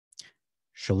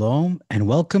Shalom and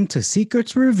welcome to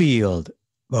Secrets Revealed,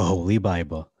 the Holy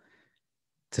Bible.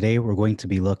 Today we're going to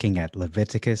be looking at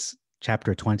Leviticus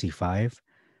chapter 25.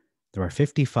 There are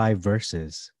 55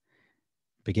 verses.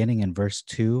 Beginning in verse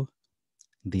 2,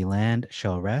 the land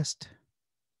shall rest,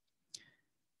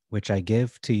 which I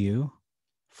give to you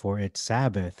for its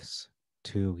Sabbaths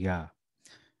to Yah.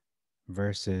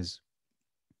 Verses,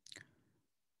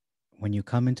 when you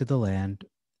come into the land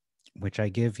which I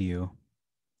give you,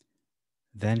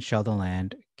 then shall the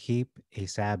land keep a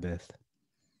Sabbath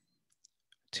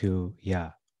to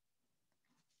Yah.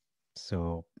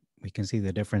 So we can see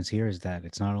the difference here is that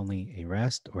it's not only a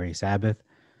rest or a Sabbath,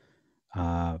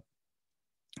 but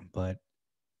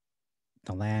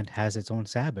the land has its own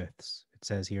Sabbaths. It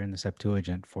says here in the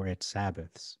Septuagint, for its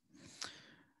Sabbaths.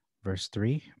 Verse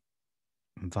 3,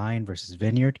 vine versus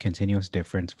vineyard, continuous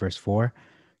difference. Verse 4,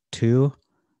 2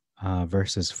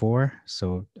 versus 4.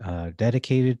 So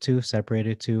dedicated to,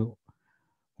 separated to,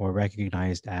 or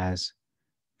recognized as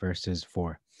verses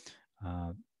 4.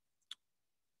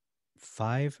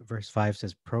 5, verse 5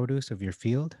 says produce of your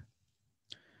field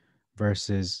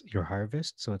versus your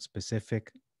harvest. So it's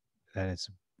specific that it's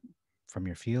from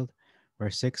your field.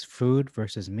 Verse 6, food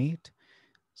versus meat.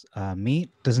 Meat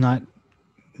does not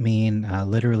mean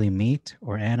literally meat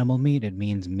or animal meat. It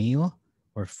means meal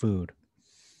or food.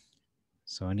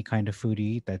 So any kind of food you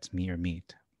eat, that's meat or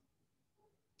meat.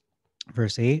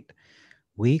 Verse 8,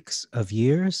 weeks of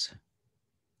years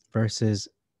versus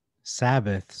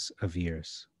Sabbaths of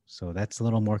years. So that's a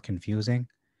little more confusing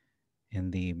in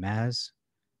the Maz.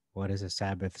 What is a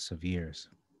Sabbaths of years?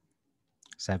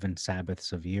 7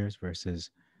 Sabbaths of years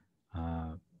versus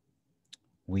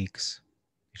weeks.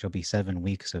 It shall be 7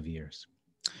 weeks of years.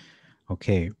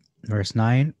 Okay, verse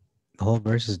 9. The whole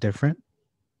verse is different.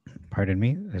 Pardon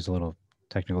me. There's a little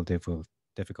technical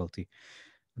difficulty.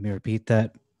 Let me repeat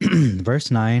that.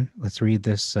 Verse 9. Let's read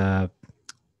this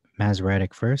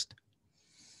Masoretic first.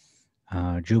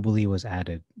 Jubilee was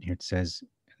added. Here it says,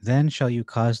 then shall you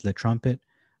cause the trumpet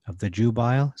of the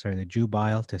Jubile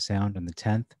to sound on the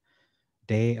 10th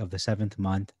day of the 7th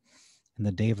month. In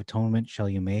the day of atonement shall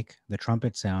you make the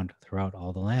trumpet sound throughout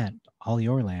all the land, all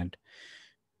your land.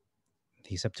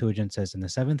 The Septuagint says, in the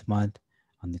 7th month,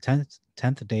 on the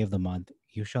 10th day of the month,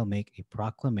 you shall make a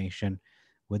proclamation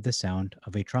with the sound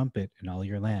of a trumpet in all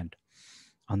your land.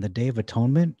 On the day of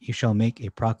atonement, you shall make a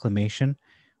proclamation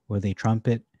with a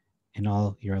trumpet in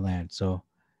all your land. So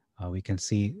we can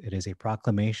see it is a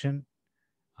proclamation,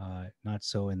 not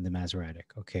so in the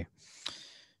Masoretic. Okay.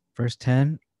 Verse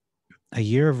 10, a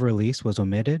year of release was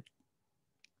omitted.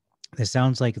 This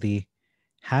sounds like the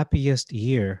happiest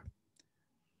year,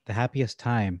 the happiest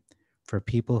time for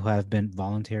people who have been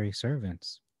voluntary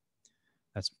servants.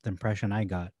 That's the impression I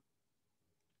got.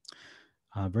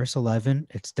 Verse 11,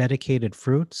 it's dedicated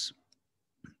fruits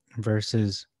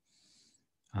versus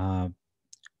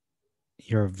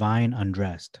your vine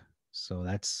undressed. So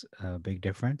that's a big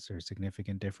difference, or a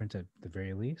significant difference at the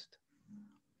very least.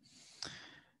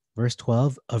 Verse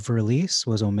 12, of release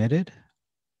was omitted.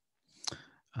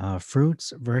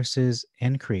 Fruits versus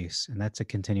increase, and that's a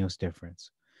continuous difference.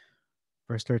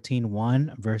 Verse 13,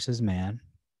 one versus man.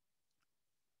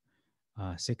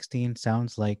 16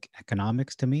 sounds like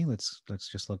economics to me. Let's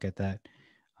just look at that.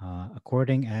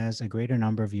 According as a greater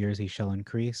number of years he shall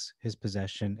increase his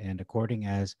possession, and according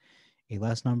as a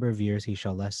less number of years he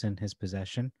shall lessen his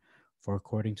possession. For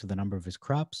according to the number of his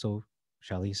crops, so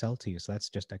shall he sell to you. So that's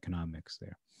just economics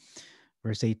there.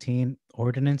 Verse 18,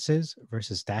 ordinances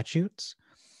versus statutes.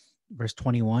 Verse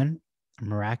 21,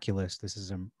 miraculous. This is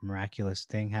a miraculous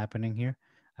thing happening here.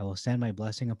 I will send my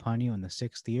blessing upon you in the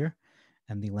 6th year,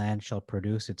 and the land shall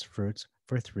produce its fruits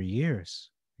for 3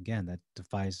 years. Again, that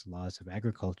defies laws of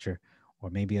agriculture, or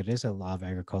maybe it is a law of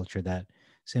agriculture that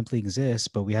simply exists,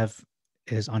 but it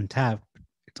is untapped.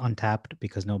 It's untapped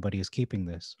because nobody is keeping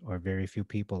this, or very few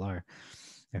people are,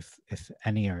 if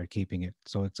any are keeping it.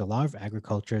 So it's a law of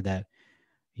agriculture that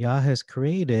Yah has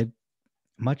created,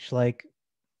 much like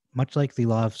the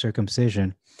law of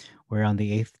circumcision, where on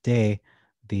the 8th day,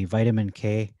 the vitamin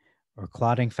K or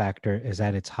clotting factor is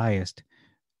at its highest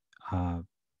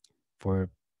for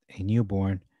a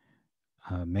newborn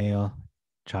male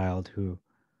child who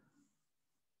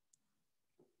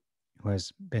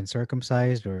has been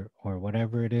circumcised or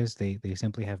whatever it is. They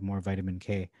simply have more vitamin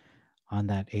K on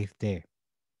that 8th day.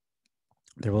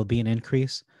 There will be an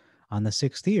increase on the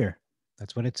 6th year.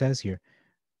 That's what it says here.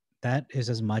 That is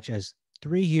as much as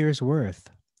 3 years worth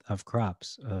of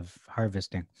crops, of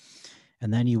harvesting.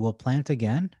 And then you will plant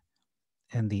again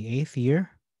in the 8th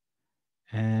year,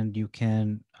 and you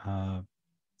can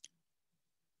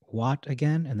Wat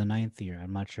again in the ninth year.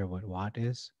 I'm not sure what Wat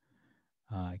is.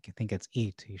 I think it's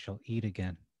eat. You shall eat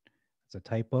again. It's a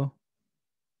typo.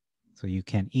 So you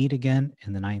can eat again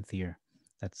in the ninth year.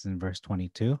 That's in verse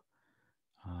 22.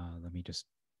 Let me just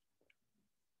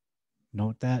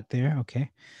note that there.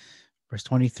 Okay. Verse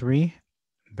 23,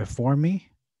 before me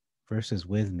versus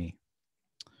with me.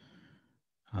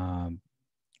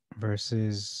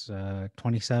 Verses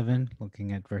 27,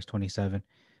 looking at verse 27,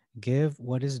 give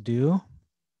what is due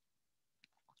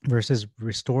versus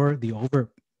restore the over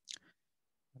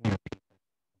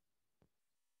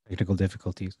technical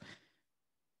difficulties.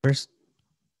 Verse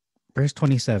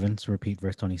 27, so repeat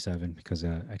verse 27 because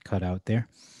I cut out there.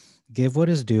 Give what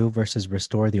is due versus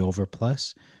restore the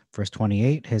overplus. Verse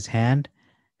 28, his hand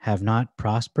have not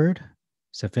prospered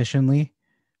sufficiently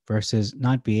versus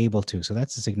not be able to. So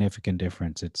that's a significant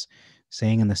difference. It's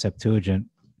saying in the Septuagint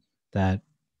that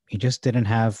he just didn't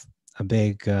have a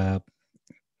big,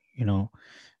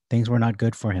 things were not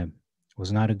good for him. It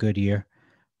was not a good year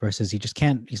versus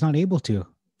he's not able to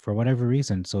for whatever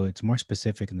reason. So it's more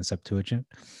specific in the Septuagint.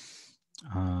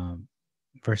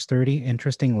 Verse 30,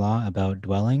 interesting law about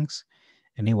dwellings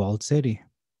in a walled city.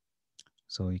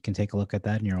 So you can take a look at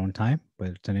that in your own time, but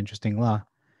it's an interesting law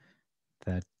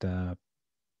that,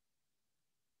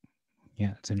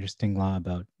 it's an interesting law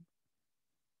about,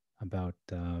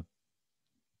 I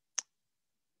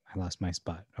lost my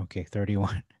spot. Okay,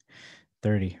 31,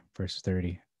 30, verse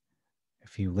 30.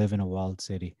 If you live in a walled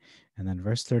city. And then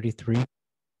verse 33,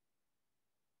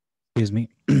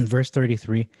 verse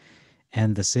 33,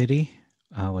 and the city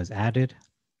was added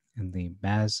in the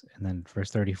Baz. And then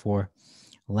verse 34,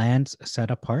 lands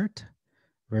set apart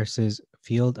versus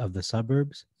field of the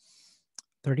suburbs.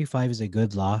 35 is a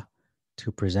good law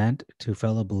to present to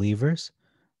fellow believers.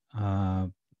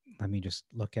 Let me just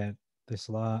look at this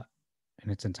law in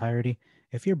its entirety.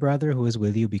 If your brother who is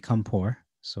with you become poor,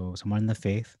 so someone in the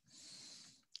faith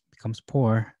becomes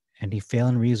poor, and he fail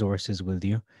in resources with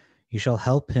you, you shall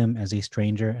help him as a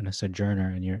stranger and a sojourner,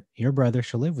 and your brother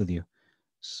shall live with you.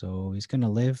 So he's going to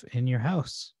live in your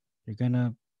house. You're going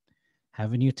to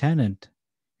have a new tenant.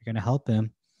 You're going to help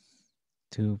him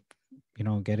to,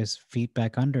 get his feet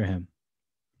back under him.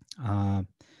 And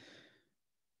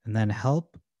then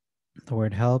help, the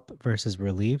word help versus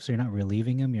relieve. So you're not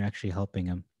relieving him, you're actually helping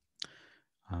him.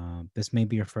 This may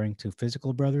be referring to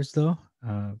physical brothers, though,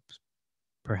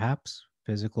 perhaps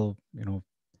physical,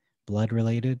 blood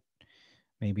related,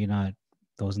 maybe not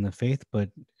those in the faith, but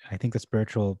I think the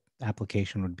spiritual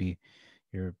application would be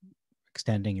you're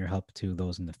extending your help to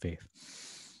those in the faith.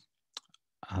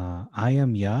 I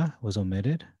am Yah was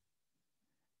omitted,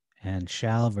 and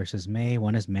shall versus may.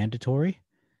 One is mandatory,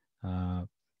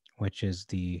 which is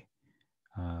the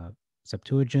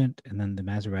Septuagint, and then the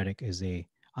Masoretic is a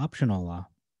optional law.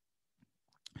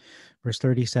 Verse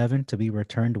 37, to be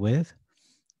returned with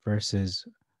versus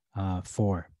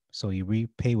for. So you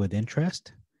repay with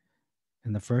interest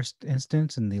in the first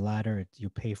instance, in the latter, you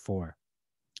pay for.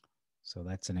 So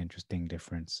that's an interesting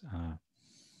difference.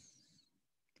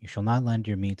 You shall not lend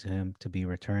your meat to him to be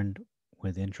returned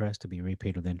with interest, to be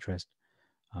repaid with interest.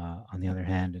 On the other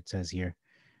hand, it says here,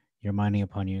 your money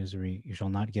upon usury, you shall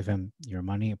not give him your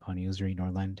money upon usury, nor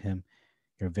lend him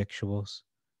your victuals.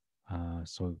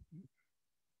 So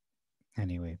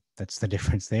anyway, that's the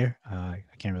difference there. I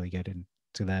can't really get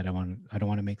into that. I don't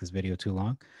want to make this video too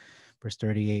long. Verse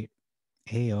 38,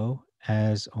 AO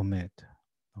as omit.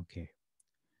 Okay.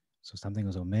 So something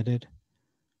was omitted.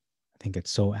 I think it's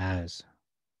so as.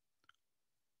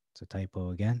 It's a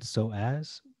typo again. So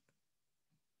as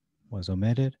was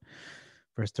omitted.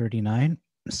 Verse 39,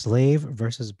 slave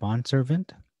versus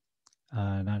bondservant.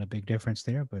 Not a big difference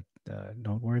there, but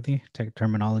noteworthy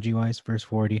terminology wise. Verse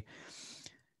 40,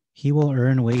 he will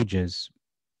earn wages.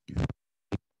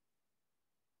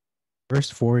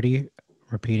 Verse 40,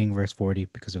 repeating verse 40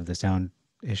 because of the sound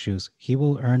issues. He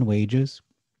will earn wages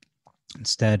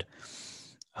instead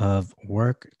of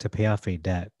work to pay off a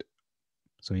debt.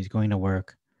 So he's going to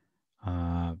work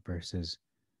versus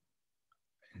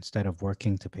instead of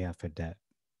working to pay off a debt.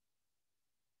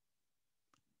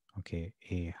 Okay,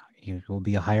 he will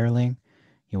be a hireling.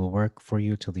 He will work for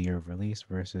you till the year of release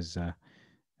versus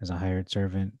as a hired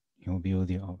servant. He will be with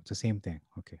you. Oh, it's the same thing.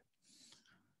 Okay.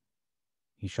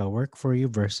 He shall work for you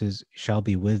versus shall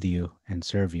be with you and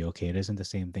serve you. Okay, it isn't the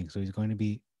same thing. So he's going to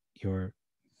be your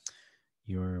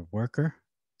worker.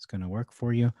 He's going to work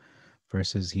for you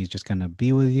versus he's just going to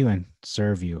be with you and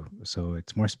serve you. So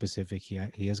it's more specific.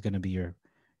 He is going to be your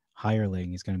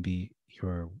hireling. He's going to be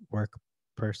your work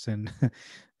person,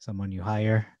 someone you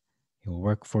hire. He will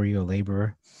work for you, a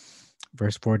laborer.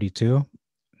 Verse 42,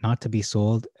 not to be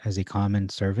sold as a common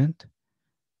servant,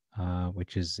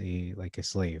 which is like a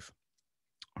slave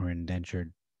or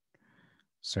indentured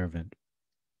servant.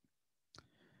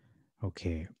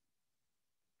 Okay.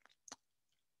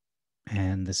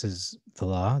 And this is the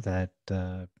law that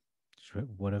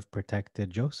would have protected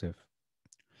Joseph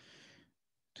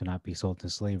to not be sold to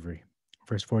slavery.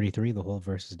 Verse 43, the whole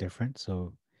verse is different.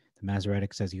 So the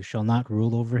Masoretic says, "You shall not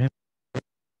rule over him."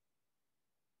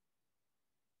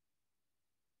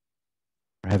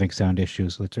 We're having sound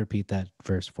issues. Let's repeat that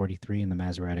verse 43 in the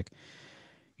Masoretic.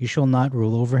 "You shall not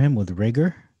rule over him with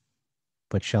rigor,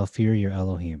 but shall fear your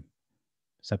Elohim."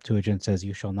 Septuagint says,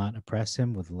 "You shall not oppress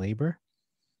him with labor,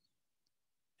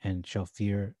 and shall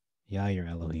fear Yah your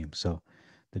Elohim." So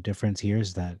the difference here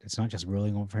is that it's not just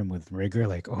ruling over him with rigor,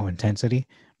 like, oh, intensity.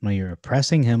 No, you're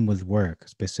oppressing him with work,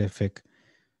 specific,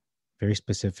 very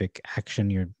specific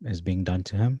action is being done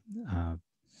to him. And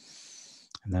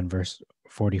then verse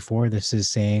 44, this is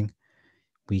saying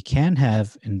we can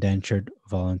have indentured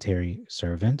voluntary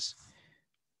servants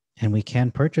and we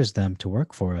can purchase them to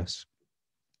work for us.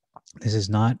 This is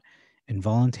not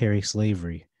involuntary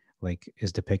slavery like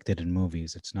is depicted in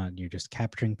movies. It's not you're just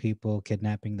capturing people,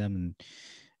 kidnapping them,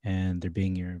 and they're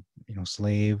being your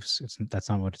slaves. That's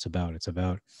not what it's about. It's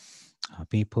about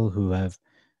people who have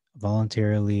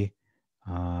voluntarily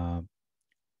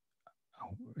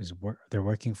they're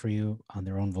working for you on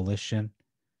their own volition.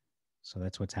 So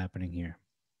that's what's happening here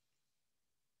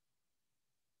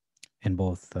in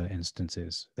both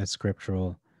instances. That's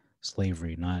scriptural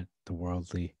slavery, not the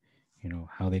worldly,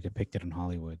 how they depict it in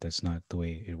Hollywood. That's not the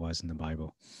way it was in the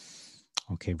Bible.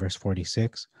 Okay, verse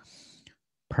 46,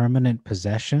 permanent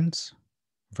possessions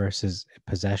versus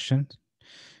possession.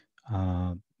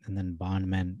 And then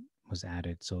bondmen was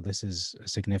added. So this is a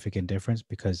significant difference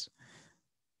because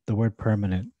the word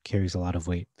permanent carries a lot of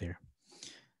weight there.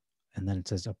 And then it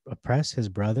says, oppress his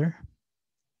brother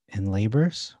in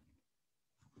labors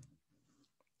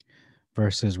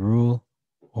versus rule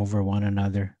over one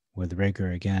another with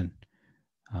rigor. Again,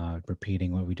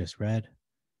 repeating what we just read.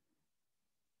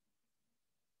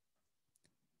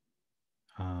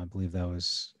 I believe that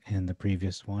was in the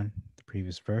previous one, the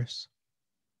previous verse.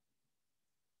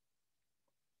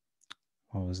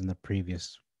 What was in the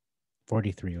previous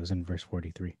 43? It was in verse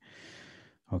 43.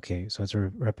 Okay, so it's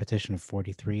a repetition of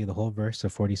 43. The whole verse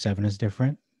of 47 is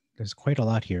different. There's quite a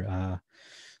lot here.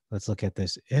 Let's look at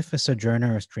this. If a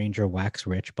sojourner or stranger wax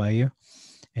rich by you,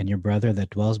 and your brother that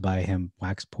dwells by him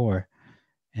wax poor,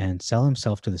 and sell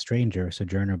himself to the stranger or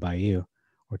sojourner by you,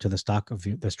 or to the stock of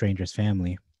the stranger's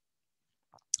family,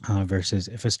 versus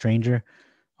if a stranger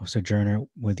or sojourner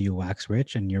with you wax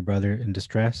rich, and your brother in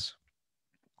distress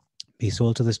be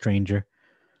sold to the stranger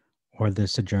or the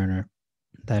sojourner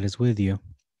that is with you,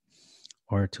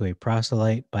 or to a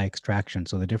proselyte by extraction.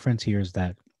 So the difference here is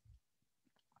that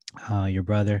your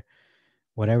brother,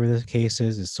 whatever the case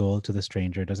is sold to the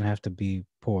stranger. It doesn't have to be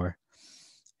poor.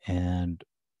 And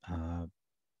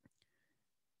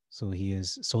so he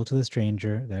is sold to the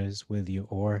stranger that is with you,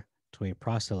 or to a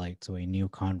proselyte, so a new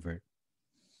convert.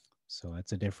 So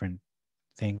that's a different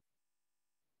thing.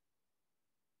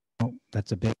 Oh,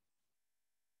 that's a big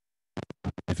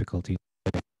difficulty.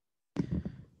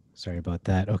 Sorry about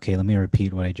that. Okay, let me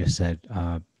repeat what I just said.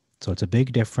 So it's a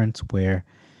big difference where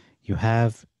you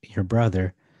have your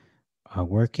brother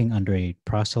working under a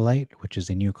proselyte, which is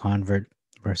a new convert,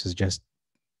 versus just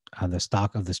the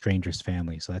stock of the stranger's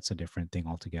family. So that's a different thing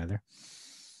altogether.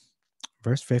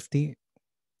 Verse 50,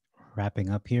 wrapping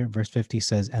up here, verse 50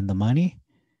 says, and the money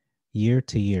year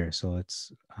to year. So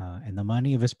it's, and the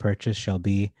money of his purchase shall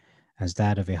be as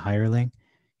that of a hireling.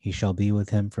 He shall be with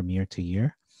him from year to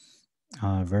year.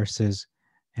 Verses,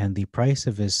 and the price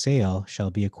of his sale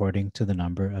shall be according to the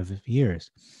number of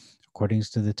years. According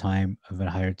to the time of a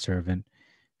hired servant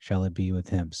shall it be with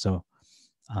him. So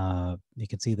you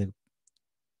can see the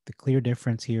clear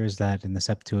difference here is that in the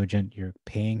Septuagint, you're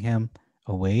paying him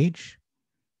a wage.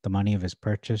 The money of his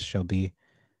purchase shall be,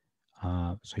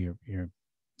 so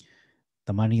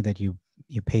the money that you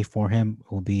pay for him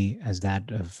will be as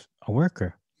that of a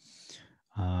worker,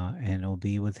 and it will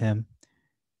be with him.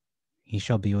 He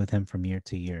shall be with him from year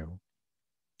to year.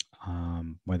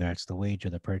 Whether it's the wage or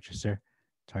the purchaser,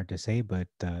 it's hard to say, but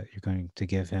you're going to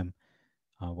give him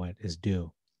what is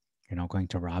due. You're not going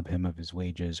to rob him of his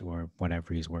wages or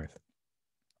whatever he's worth.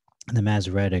 In the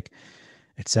Masoretic,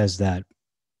 it says that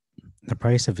the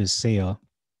price of his sale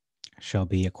shall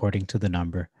be according to the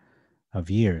number of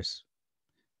years.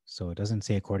 So it doesn't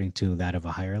say according to that of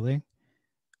a hireling.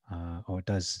 It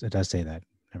does say that.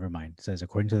 Never mind. It says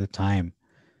according to the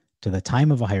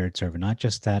time of a hired servant, not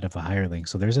just that of a hireling.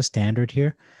 So there's a standard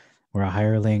here where a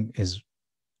hireling is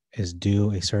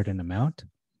due a certain amount,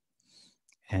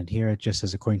 and here it just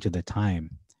says according to the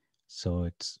time. So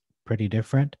it's pretty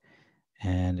different.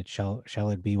 And it shall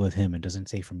it be with him. It doesn't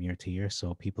say from year to year,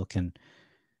 so people can,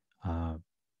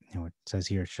 it says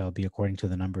here it shall be according to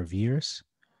the number of years.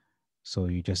 So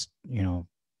you just, you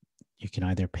can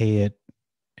either pay it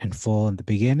in full in the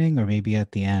beginning or maybe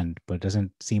at the end, but it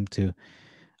doesn't seem to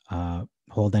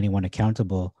hold anyone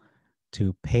accountable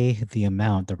to pay the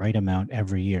amount, the right amount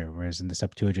every year. Whereas in the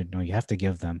Septuagint, no, you have to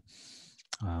give them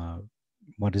uh,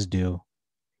 what is due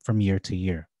from year to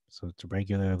year. So it's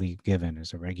regularly given.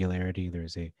 There's a regularity,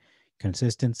 there's a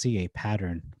consistency, a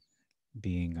pattern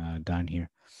being done here.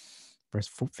 Verse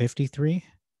 53, it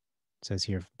says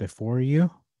here, before you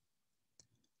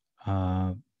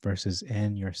versus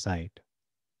in your sight.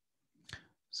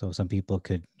 So some people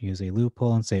could use a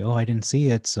loophole and say, oh, I didn't see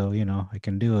it, so, I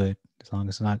can do it as long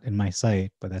as it's not in my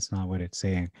sight. But that's not what it's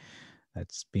saying.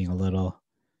 That's being a little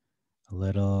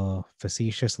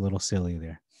facetious, a little silly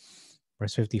there.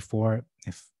 Verse 54,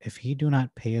 if he do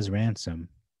not pay his ransom,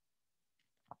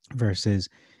 versus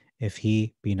if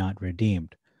he be not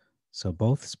redeemed. So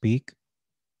both speak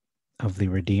of the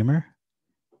redeemer,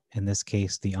 in this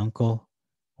case, the uncle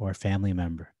or family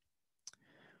member.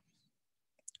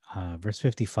 Verse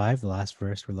 55, the last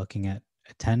verse, we're looking at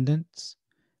attendants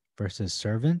versus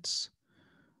servants.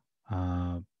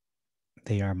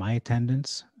 They are my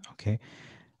attendants. Okay.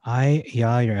 I,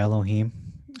 Yah, your Elohim,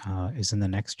 is in the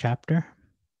next chapter.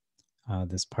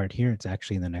 This part here, it's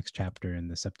actually in the next chapter in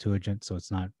the Septuagint, so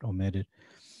it's not omitted.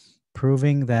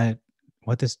 Proving that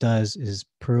what this does is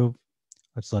prove,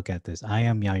 let's look at this. I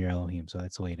am Yah, your Elohim. So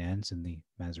that's the way it ends in the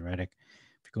Masoretic.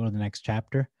 If you go to the next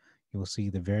chapter, you will see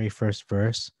the very first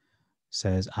verse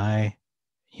says, I,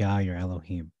 Yah, your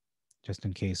Elohim. Just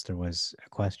in case there was a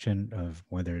question of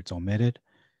whether it's omitted, it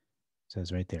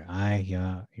says right there, I,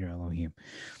 Yah, your Elohim.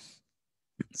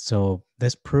 So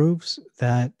this proves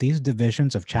that these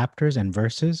divisions of chapters and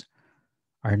verses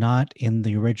are not in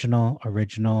the original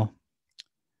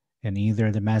in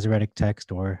either the Masoretic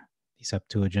text or the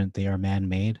Septuagint. They are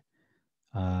man-made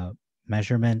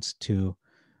measurements to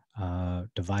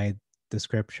divide the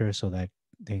scripture so that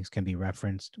things can be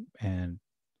referenced and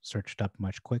searched up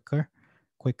much quicker,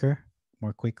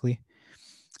 more quickly.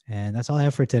 And that's all I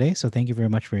have for today. So thank you very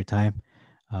much for your time.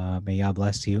 May Yah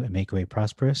bless you and make your way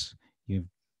prosperous. You've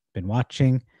been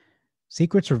watching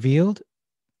Secrets Revealed,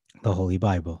 the Holy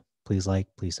Bible. Please like,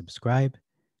 please subscribe.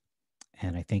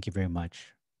 And I thank you very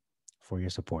much for your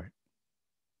support.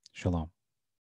 Shalom.